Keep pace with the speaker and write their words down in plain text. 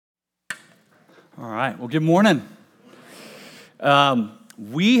All right, well, good morning.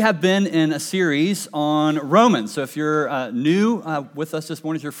 We have been in a series on Romans. So if you're new with us this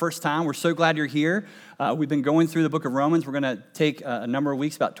morning, it's your first time, we're so glad you're here. We've been going through the book of Romans. We're going to take a number of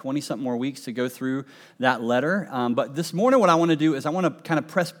weeks, about 20-something more weeks to go through that letter. But this morning what I want to do is I want to kind of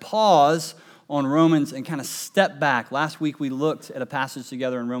press pause on Romans and kind of step back. Last week we looked at a passage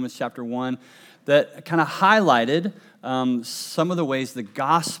together in Romans chapter 1 that kind of highlighted some of the ways the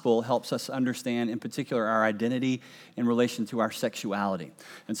gospel helps us understand, in particular, our identity in relation to our sexuality.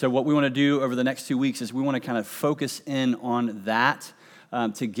 And so what we want to do over the next 2 weeks is we want to kind of focus in on that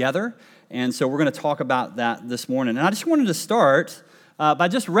together. And so we're going to talk about that this morning. And I just wanted to start by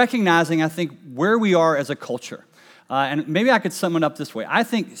just recognizing, I think, where we are as a culture. And maybe I could sum it up this way. I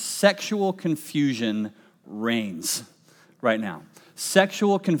think sexual confusion reigns right now.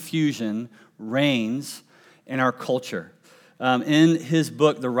 Sexual confusion reigns in our culture. In his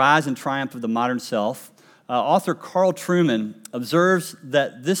book, The Rise and Triumph of the Modern Self, author Carl Trueman observes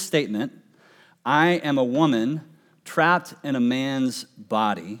that this statement, "I am a woman trapped in a man's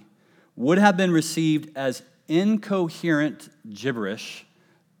body," would have been received as incoherent gibberish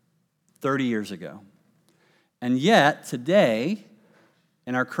 30 years ago. And yet, today,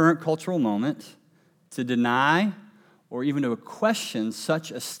 in our current cultural moment, to deny or even to question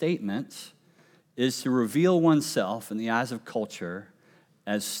such a statement is to reveal oneself in the eyes of culture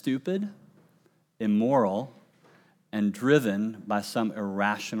as stupid, immoral, and driven by some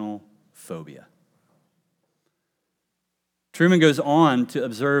irrational phobia. Trueman goes on to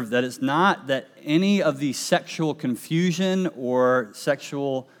observe that it's not that any of the sexual confusion or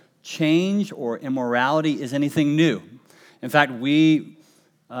sexual change or immorality is anything new. In fact, we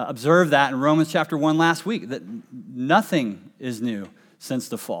observed that in Romans chapter 1 last week, that nothing is new since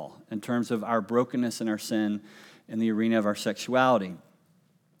the fall in terms of our brokenness and our sin in the arena of our sexuality.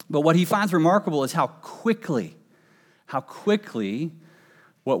 But what he finds remarkable is how quickly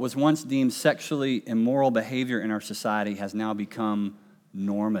what was once deemed sexually immoral behavior in our society has now become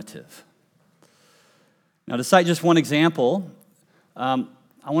normative. Now, to cite just one example, I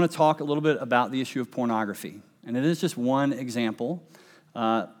want to talk a little bit about the issue of pornography. And it is just one example,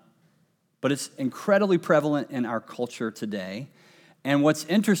 but it's incredibly prevalent in our culture today. And what's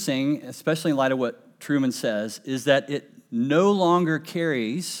interesting, especially in light of what Trueman says, is that it no longer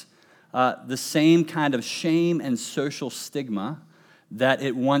carries the same kind of shame and social stigma that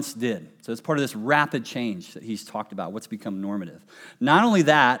it once did. So it's part of this rapid change that he's talked about, what's become normative. Not only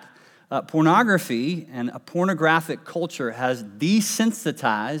that, pornography and a pornographic culture has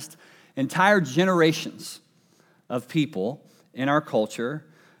desensitized entire generations of people in our culture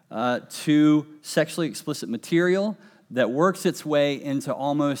to sexually explicit material that works its way into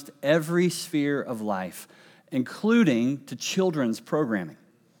almost every sphere of life, including to children's programming,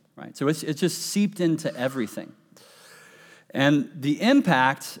 right? So it's just seeped into everything. And the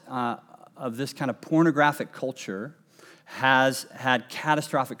impact of this kind of pornographic culture has had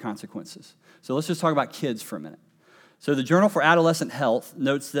catastrophic consequences. So let's just talk about kids for a minute. So the Journal for Adolescent Health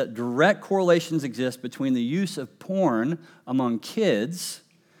notes that direct correlations exist between the use of porn among kids,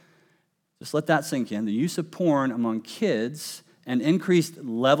 just let that sink in, the use of porn among kids and increased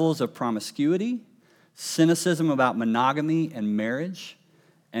levels of promiscuity, cynicism about monogamy and marriage,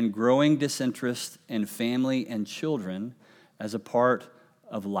 and growing disinterest in family and children as a part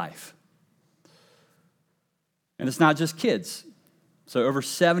of life. And it's not just kids. So over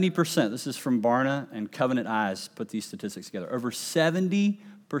 70%, this is from Barna and Covenant Eyes, put these statistics together. Over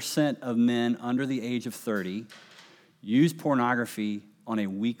 70% of men under the age of 30 use pornography on a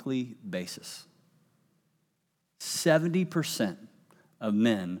weekly basis. 70% of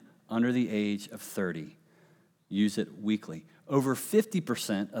men under the age of 30 use it weekly. Over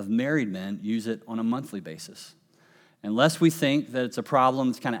 50% of married men use it on a monthly basis. Unless we think that it's a problem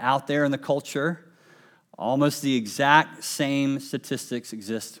that's kind of out there in the culture, almost the exact same statistics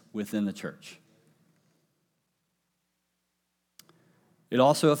exist within the church. It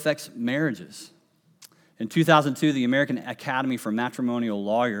also affects marriages. In 2002, the American Academy for Matrimonial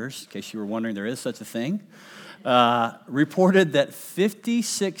Lawyers, in case you were wondering, there is such a thing, reported that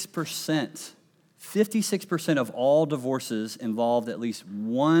 56% of all divorces involved at least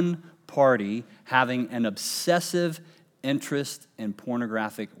one party having an obsessive interest in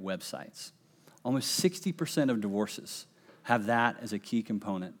pornographic websites. Almost 60% of divorces have that as a key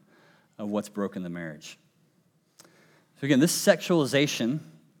component of what's broken the marriage. So again, this sexualization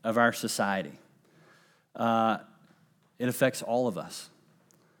of our society, it affects all of us.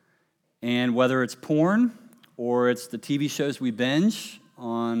 And whether it's porn or it's the TV shows we binge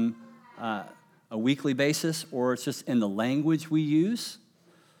on a weekly basis or it's just in the language we use,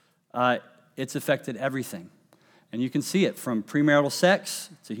 it's affected everything. And you can see it from premarital sex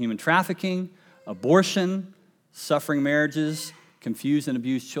to human trafficking, abortion, suffering marriages, confused and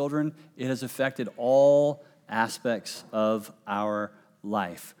abused children. It has affected all aspects of our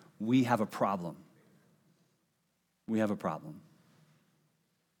life. We have a problem. We have a problem.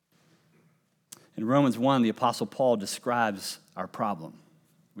 In Romans 1, the Apostle Paul describes our problem.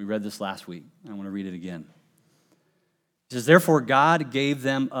 We read this last week. I want to read it again. He says, therefore God gave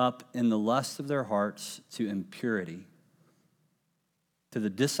them up in the lust of their hearts to impurity, to the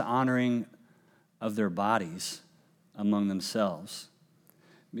dishonoring of their bodies among themselves,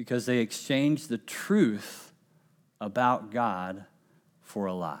 because they exchanged the truth about God for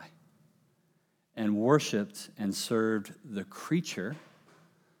a lie, and worshiped and served the creature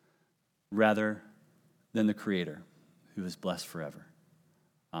rather than the Creator, who is blessed forever.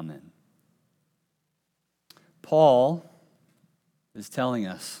 Amen. Paul is telling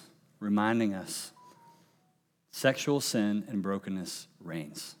us, reminding us, sexual sin and brokenness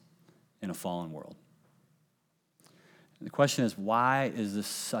reigns in a fallen world. And the question is, why is this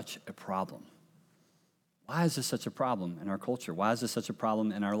such a problem? Why is this such a problem in our culture? Why is this such a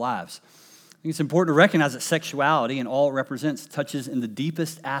problem in our lives? I think it's important to recognize that sexuality and all it represents touches in the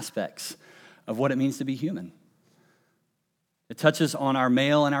deepest aspects of what it means to be human. It touches on our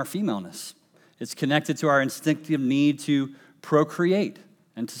male and our femaleness. It's connected to our instinctive need to procreate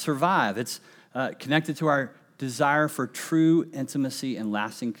and to survive. It's connected to our desire for true intimacy and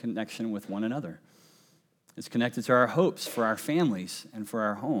lasting connection with one another. It's connected to our hopes for our families and for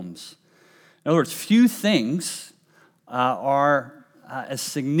our homes. In other words, few things are as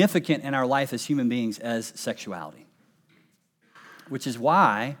significant in our life as human beings as sexuality, which is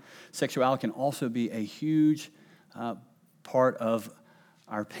why sexuality can also be a huge part of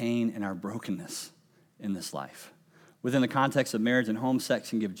our pain and our brokenness in this life. Within the context of marriage and home, sex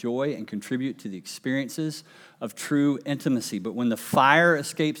can give joy and contribute to the experiences of true intimacy. But when the fire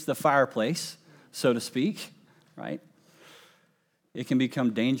escapes the fireplace, so to speak, right, it can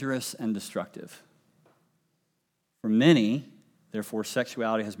become dangerous and destructive. For many, therefore,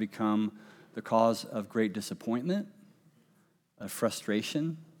 sexuality has become the cause of great disappointment, of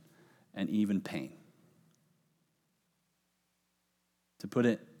frustration, and even pain. To put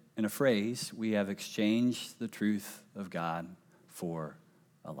it in a phrase, we have exchanged the truth of God for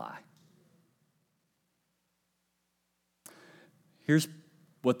a lie. Here's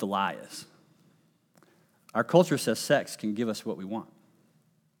what the lie is. Our culture says sex can give us what we want,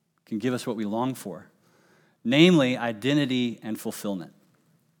 can give us what we long for, namely identity and fulfillment.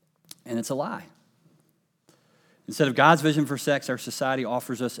 And it's a lie. Instead of God's vision for sex, our society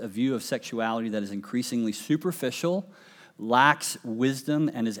offers us a view of sexuality that is increasingly superficial, lacks wisdom,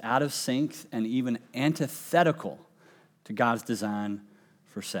 and is out of sync and even antithetical to God's design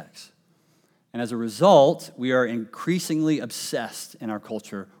for sex. And as a result, we are increasingly obsessed in our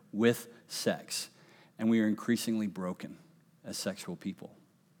culture with sex, and we are increasingly broken as sexual people.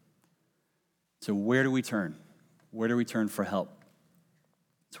 So where do we turn? Where do we turn for help?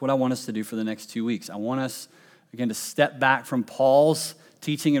 It's what I want us to do for the next 2 weeks. I want us, again, to step back from Paul's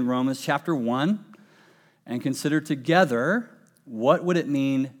teaching in Romans chapter 1 and consider together what would it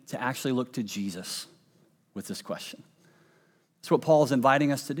mean to actually look to Jesus with this question. That's what Paul is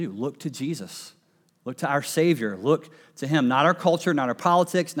inviting us to do. Look to Jesus. Look to our Savior. Look to Him. Not our culture, not our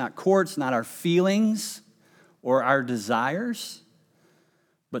politics, not courts, not our feelings or our desires,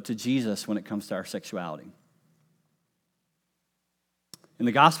 but to Jesus when it comes to our sexuality. In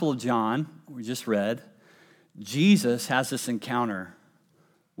the Gospel of John, we just read, Jesus has this encounter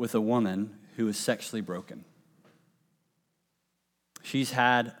with a woman who is sexually broken. She's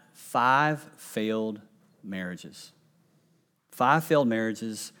had 5 failed marriages. 5 failed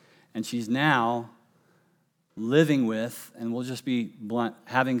marriages, and she's now living with, and we'll just be blunt,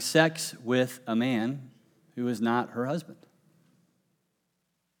 having sex with a man who is not her husband.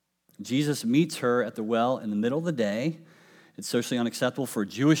 Jesus meets her at the well in the middle of the day. It's socially unacceptable for a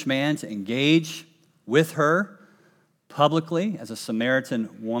Jewish man to engage with her publicly as a Samaritan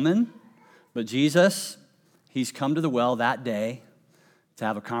woman. But Jesus, He's come to the well that day to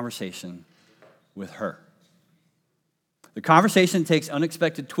have a conversation with her. The conversation takes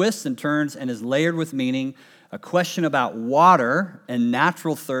unexpected twists and turns and is layered with meaning. A question about water and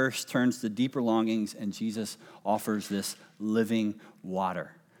natural thirst turns to deeper longings, and Jesus offers this living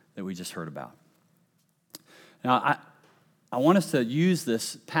water that we just heard about. Now, I want us to use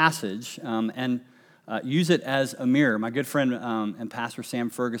this passage and use it as a mirror. My good friend and pastor Sam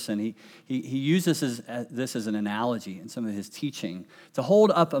Ferguson, he uses this as an analogy in some of his teaching to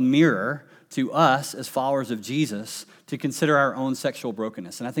hold up a mirror to us as followers of Jesus to consider our own sexual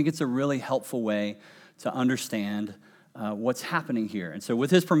brokenness. And I think it's a really helpful way to understand what's happening here. And so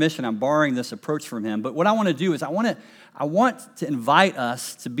with his permission, I'm borrowing this approach from him. But what I want to do is I want to invite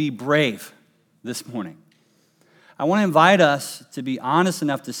us to be brave this morning. I want to invite us to be honest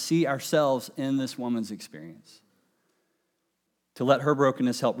enough to see ourselves in this woman's experience, to let her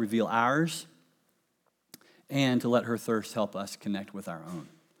brokenness help reveal ours, and to let her thirst help us connect with our own,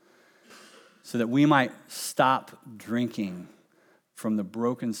 so that we might stop drinking from the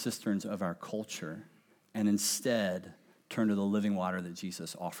broken cisterns of our culture and instead turn to the living water that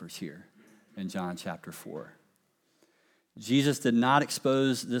Jesus offers here in John chapter 4. Jesus did not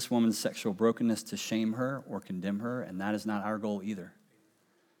expose this woman's sexual brokenness to shame her or condemn her, and that is not our goal either.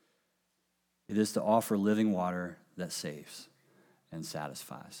 It is to offer living water that saves and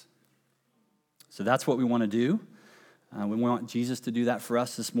satisfies. So that's what we want to do. We want Jesus to do that for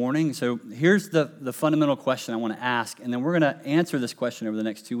us this morning. So here's the fundamental question I want to ask, and then we're going to answer this question over the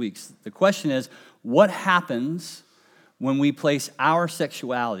next 2 weeks. The question is, what happens when we place our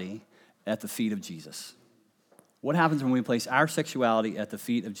sexuality at the feet of Jesus? What happens when we place our sexuality at the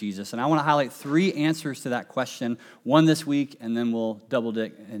feet of Jesus? And I want to highlight 3 answers to that question, 1 this week, and then we'll double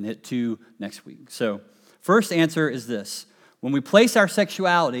dip and hit 2 next week. So first answer is this. When we place our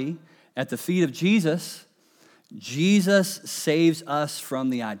sexuality at the feet of Jesus, Jesus saves us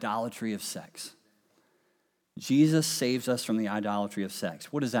from the idolatry of sex. Jesus saves us from the idolatry of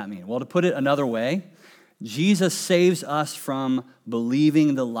sex. What does that mean? Well, to put it another way, Jesus saves us from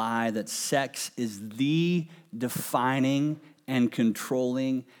believing the lie that sex is the defining and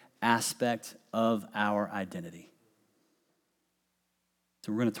controlling aspect of our identity.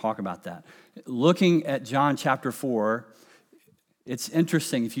 So we're going to talk about that. Looking at John chapter 4, it's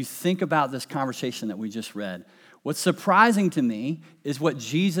interesting. If you think about this conversation that we just read, what's surprising to me is what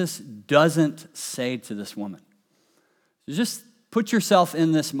Jesus doesn't say to this woman. So just put yourself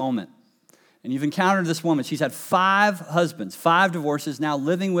in this moment. And you've encountered this woman. She's had 5 husbands, 5 divorces, now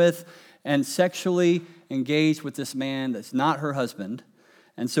living with and sexually engaged with this man that's not her husband.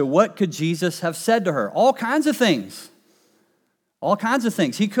 And so what could Jesus have said to her? All kinds of things. All kinds of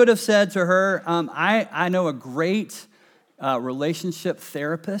things. He could have said to her, I know a great relationship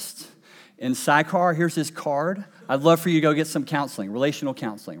therapist in Sychar. Here's his card. I'd love for you to go get some counseling, relational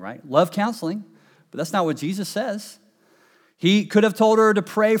counseling, right? Love counseling, but that's not what Jesus says. He could have told her to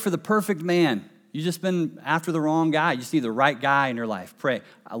pray for the perfect man. You've just been after the wrong guy. You just need the right guy in your life. Pray.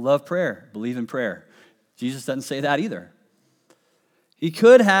 I love prayer. Believe in prayer. Jesus doesn't say that either. He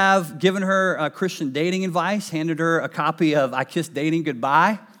could have given her Christian dating advice, handed her a copy of I Kissed Dating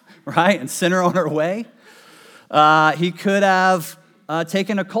Goodbye, right, and sent her on her way. He could have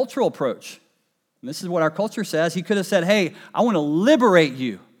taken a cultural approach. And this is what our culture says. He could have said, hey, I want to liberate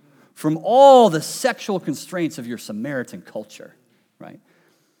you from all the sexual constraints of your Samaritan culture, right?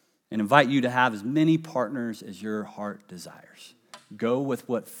 And invite you to have as many partners as your heart desires. Go with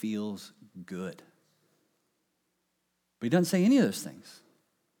what feels good. But he doesn't say any of those things.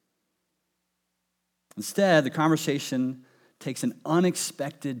 Instead, the conversation takes an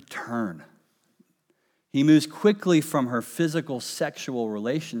unexpected turn. He moves quickly from her physical sexual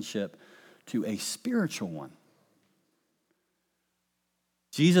relationship to a spiritual one.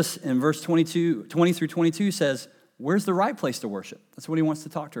 Jesus in verse 20 through 22 says, where's the right place to worship? That's what he wants to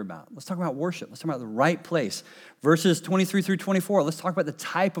talk to her about. Let's talk about worship. Let's talk about the right place. Verses 23 through 24, let's talk about the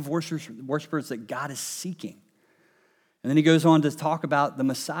type of worshipers that God is seeking. And then he goes on to talk about the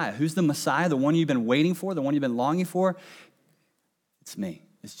Messiah. Who's the Messiah? The one you've been waiting for, the one you've been longing for? It's me.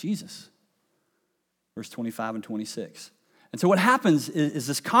 It's Jesus. Verse 25 and 26. And so what happens is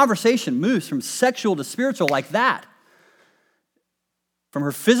this conversation moves from sexual to spiritual like that. From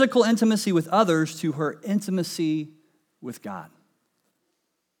her physical intimacy with others to her intimacy with God.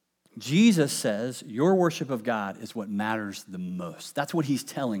 Jesus says your worship of God is what matters the most. That's what he's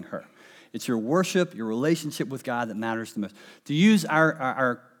telling her. It's your worship, your relationship with God that matters the most. To use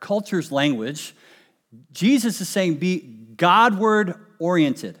our culture's language, Jesus is saying be Godward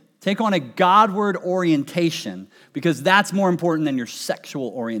oriented. Take on a Godward orientation because that's more important than your sexual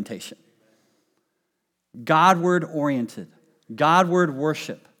orientation. Godward oriented. Godward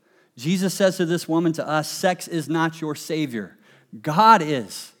worship. Jesus says to this woman, to us, sex is not your savior. God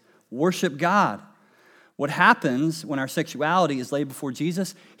is. Worship God. What happens when our sexuality is laid before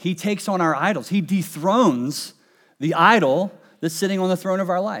Jesus, he takes on our idols. He dethrones the idol that's sitting on the throne of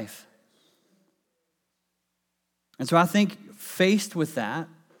our life. And so I think faced with that,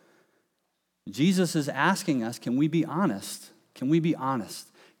 Jesus is asking us, can we be honest? Can we be honest?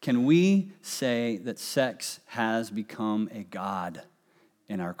 Can we say that sex has become a god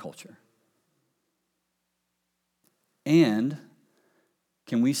in our culture? And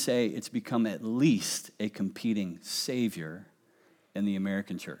can we say it's become at least a competing savior in the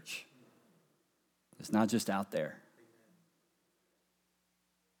American church? It's not just out there.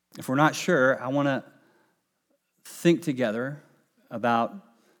 If we're not sure, I want to think together about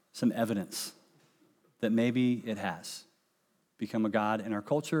some evidence that maybe it has become a god in our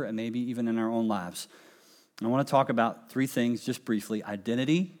culture and maybe even in our own lives. And I want to talk about three things just briefly: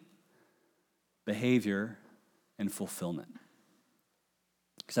 identity, behavior, and fulfillment.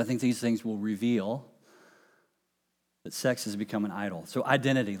 Because I think these things will reveal that sex has become an idol. So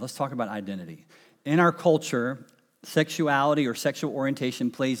identity, let's talk about identity. In our culture, sexuality or sexual orientation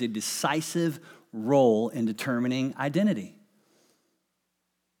plays a decisive role in determining identity.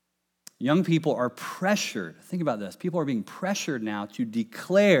 Young people are pressured, think about this, people are being pressured now to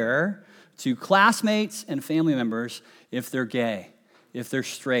declare to classmates and family members if they're gay, if they're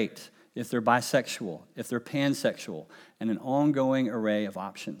straight, if they're bisexual, if they're pansexual, and an ongoing array of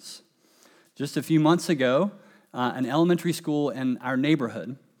options. Just a few months ago, an elementary school in our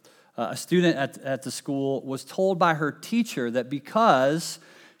neighborhood, a student at the school was told by her teacher that because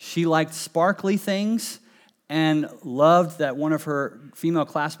she liked sparkly things and loved that one of her female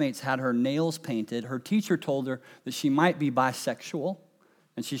classmates had her nails painted, her teacher told her that she might be bisexual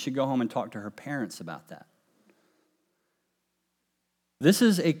and she should go home and talk to her parents about that. This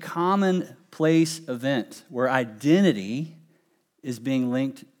is a commonplace event where identity is being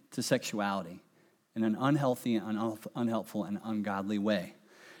linked to sexuality in an unhealthy, unhelpful, and ungodly way.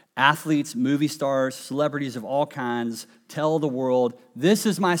 Athletes, movie stars, celebrities of all kinds tell the world, this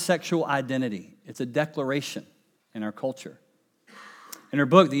is my sexual identity. It's a declaration in our culture. In her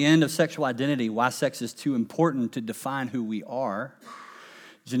book, The End of Sexual Identity, Why Sex is Too Important to Define Who We Are,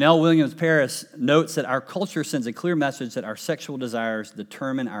 Janelle Williams-Paris notes that our culture sends a clear message that our sexual desires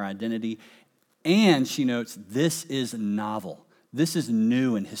determine our identity, and she notes this is novel. This is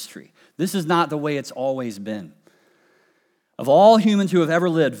new in history. This is not the way it's always been. Of all humans who have ever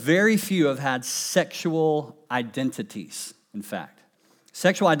lived, very few have had sexual identities, in fact.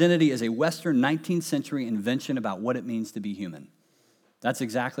 Sexual identity is a Western 19th century invention about what it means to be human. That's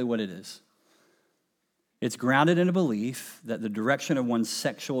exactly what it is. It's grounded in a belief that the direction of one's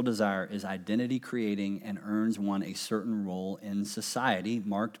sexual desire is identity creating and earns one a certain role in society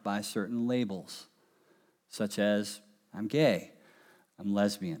marked by certain labels, such as I'm gay, I'm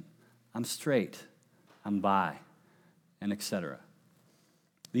lesbian, I'm straight, I'm bi, and etc.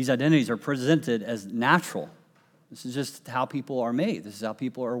 These identities are presented as natural. This is just how people are made. This is how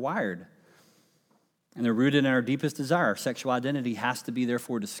people are wired. And they're rooted in our deepest desire. Sexual identity has to be,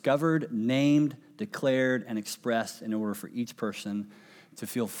 therefore, discovered, named, declared, and expressed in order for each person to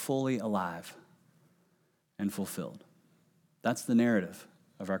feel fully alive and fulfilled. That's the narrative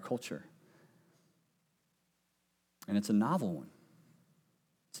of our culture. And it's a novel one.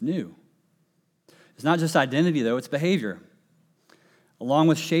 It's new. It's not just identity, though, it's behavior. Along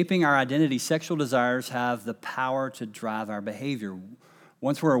with shaping our identity, sexual desires have the power to drive our behavior.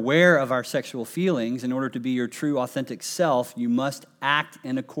 Once we're aware of our sexual feelings, in order to be your true, authentic self, you must act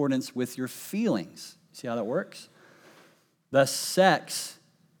in accordance with your feelings. See how that works? Thus, sex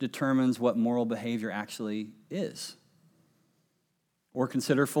determines what moral behavior actually is. Or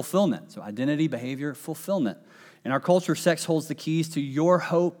consider fulfillment. So identity, behavior, fulfillment. In our culture, sex holds the keys to your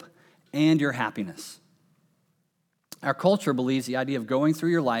hope and your happiness. Our culture believes the idea of going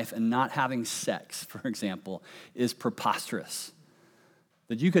through your life and not having sex, for example, is preposterous.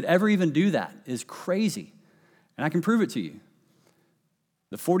 That you could ever even do that is crazy. And I can prove it to you.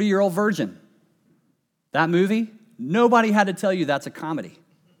 The 40-Year-Old Virgin, that movie, nobody had to tell you that's a comedy.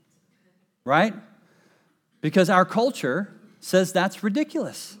 Right? Because our culture says that's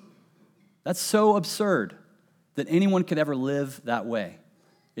ridiculous. That's so absurd that anyone could ever live that way.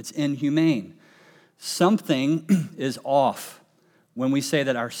 It's inhumane. Something is off when we say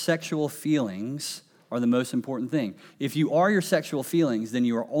that our sexual feelings are the most important thing. If you are your sexual feelings, then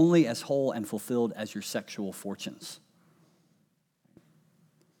you are only as whole and fulfilled as your sexual fortunes.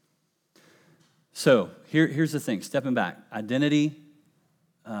 So here's the thing, stepping back. Identity,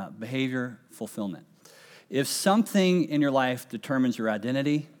 behavior, fulfillment. If something in your life determines your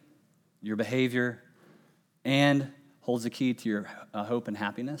identity, your behavior, and holds the key to your hope and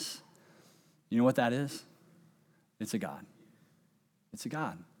happiness, you know what that is? It's a god. It's a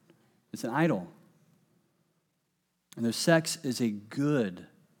god. It's an idol. And their sex is a good,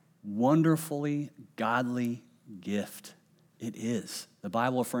 wonderfully godly gift. It is. The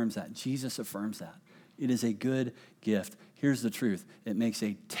Bible affirms that. Jesus affirms that. It is a good gift. Here's the truth. It makes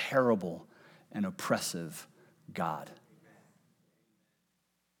a terrible and oppressive God.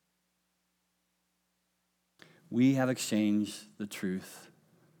 We have exchanged the truth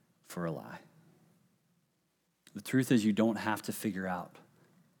for a lie. The truth is you don't have to figure out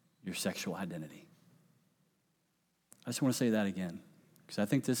your sexual identity. I just want to say that again, because I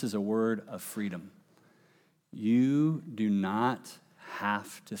think this is a word of freedom. You do not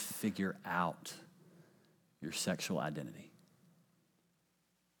have to figure out your sexual identity.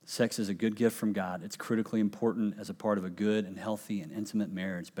 Sex is a good gift from God. It's critically important as a part of a good and healthy and intimate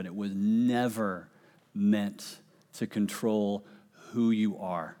marriage, but it was never meant to control who you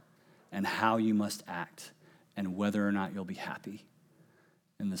are and how you must act and whether or not you'll be happy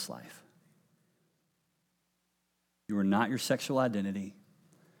in this life. You are not your sexual identity.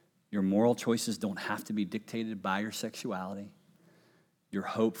 Your moral choices don't have to be dictated by your sexuality. Your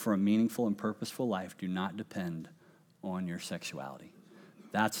hope for a meaningful and purposeful life do not depend on your sexuality.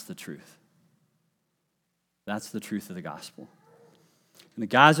 That's the truth. That's the truth of the gospel. In the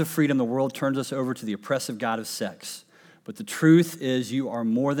guise of freedom, the world turns us over to the oppressive god of sex. But the truth is you are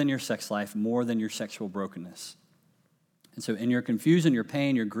more than your sex life, more than your sexual brokenness. And so in your confusion, your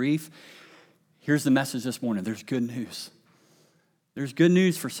pain, your grief, here's the message this morning. There's good news. There's good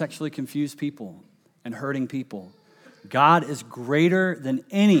news for sexually confused people and hurting people. God is greater than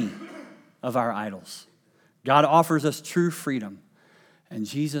any of our idols. God offers us true freedom. And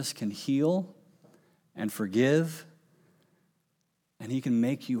Jesus can heal and forgive, and he can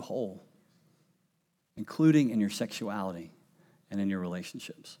make you whole, including in your sexuality and in your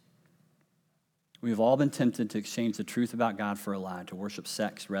relationships. We have all been tempted to exchange the truth about God for a lie, to worship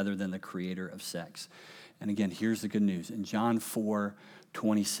sex rather than the creator of sex. And again, here's the good news. In John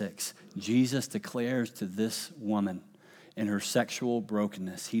 4:26, Jesus declares to this woman in her sexual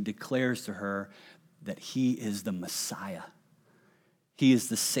brokenness, he declares to her that he is the Messiah. He is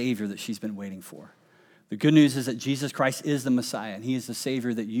the Savior that she's been waiting for. The good news is that Jesus Christ is the Messiah, and he is the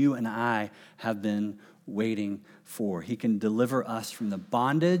Savior that you and I have been waiting for. He can deliver us from the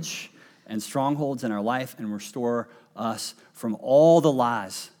bondage and strongholds in our life and restore us from all the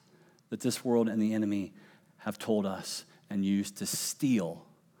lies that this world and the enemy have told us and used to steal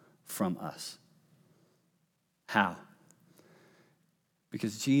from us. How?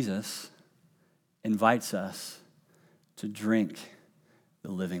 Because Jesus invites us to drink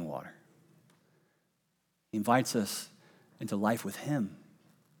the living water. He invites us into life with him,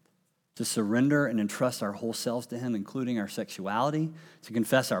 to surrender and entrust our whole selves to him, including our sexuality, to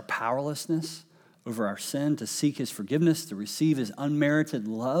confess our powerlessness over our sin, to seek his forgiveness, to receive his unmerited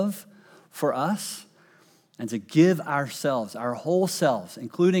love for us, and to give ourselves, our whole selves,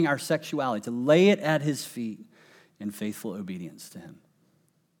 including our sexuality, to lay it at his feet in faithful obedience to him.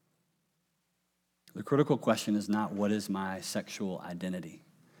 The critical question is not, what is my sexual identity?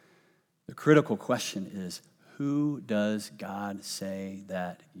 The critical question is, who does God say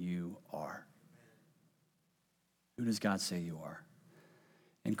that you are? Who does God say you are?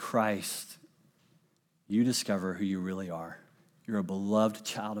 In Christ, you discover who you really are. You're a beloved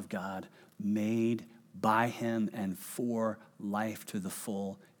child of God, made by him and for life to the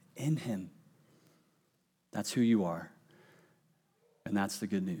full in him. That's who you are, and that's the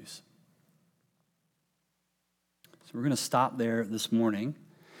good news. So we're going to stop there this morning,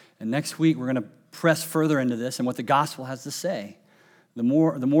 and next week we're going to press further into this and what the gospel has to say. The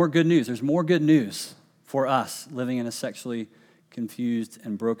more good news. There's more good news for us living in a sexually confused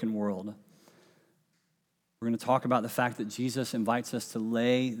and broken world. We're going to talk about the fact that Jesus invites us to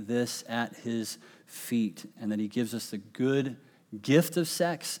lay this at his feet and that he gives us the good gift of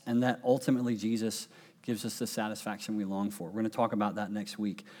sex and that ultimately Jesus gives us the satisfaction we long for. We're going to talk about that next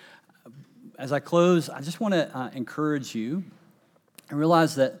week. As I close, I just want to encourage you and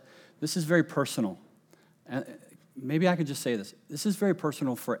realize that this is very personal. And maybe I could just say this. This is very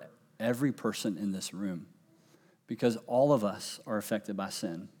personal for every person in this room because all of us are affected by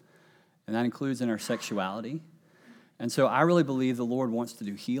sin. And that includes in our sexuality. And so I really believe the Lord wants to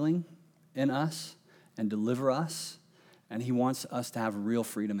do healing in us and deliver us. And he wants us to have real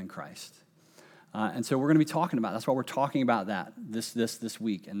freedom in Christ. And so we're going to be talking about, that's why we're talking about that this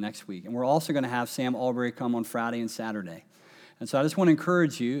week and next week. And we're also going to have Sam Albury come on Friday and Saturday. And so I just want to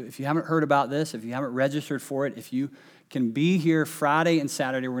encourage you, if you haven't heard about this, if you haven't registered for it, if you can be here Friday and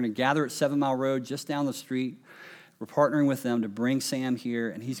Saturday, we're going to gather at 7 Mile Road just down the street. We're partnering with them to bring Sam here,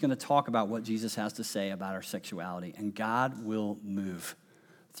 and he's going to talk about what Jesus has to say about our sexuality. And God will move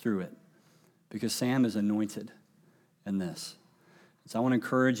through it because Sam is anointed in this. So I want to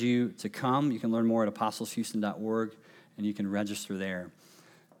encourage you to come. You can learn more at apostleshouston.org. and you can register there.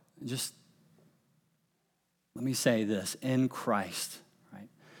 Just let me say this, in Christ, right?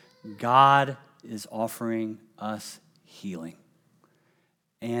 God is offering us healing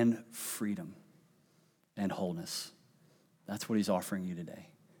and freedom and wholeness. That's what he's offering you today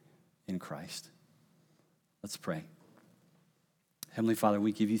in Christ. Let's pray. Heavenly Father,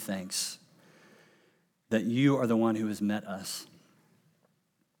 we give you thanks that you are the one who has met us,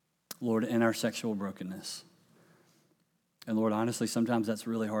 Lord, in our sexual brokenness. And Lord, honestly, sometimes that's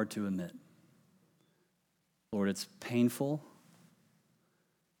really hard to admit. Lord, it's painful.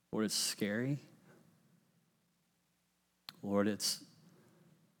 Lord, it's scary. Lord, it's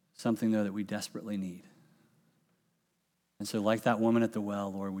something, though, that we desperately need. And so like that woman at the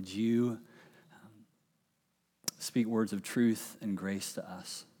well, Lord, would you speak words of truth and grace to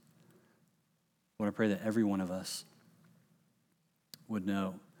us? Lord, I pray that every one of us would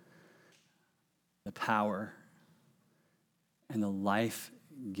know the power and the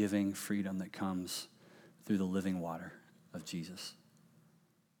life-giving freedom that comes through the living water of Jesus.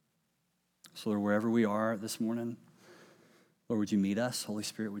 So Lord, wherever we are this morning, Lord, would you meet us? Holy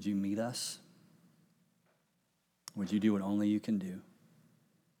Spirit, would you meet us? Would you do what only you can do?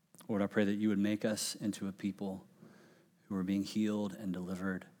 Lord, I pray that you would make us into a people who are being healed and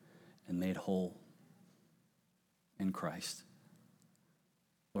delivered and made whole in Christ.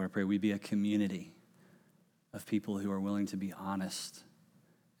 Lord, I pray we be a community of people who are willing to be honest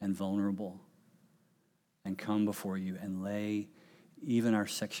and vulnerable and come before you and lay even our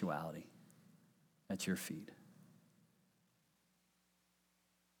sexuality at your feet.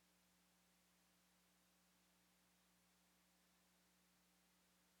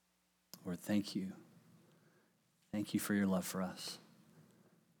 Lord, thank you. Thank you for your love for us.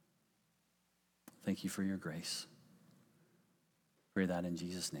 Thank you for your grace. Pray that in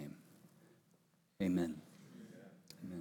Jesus' name. Amen.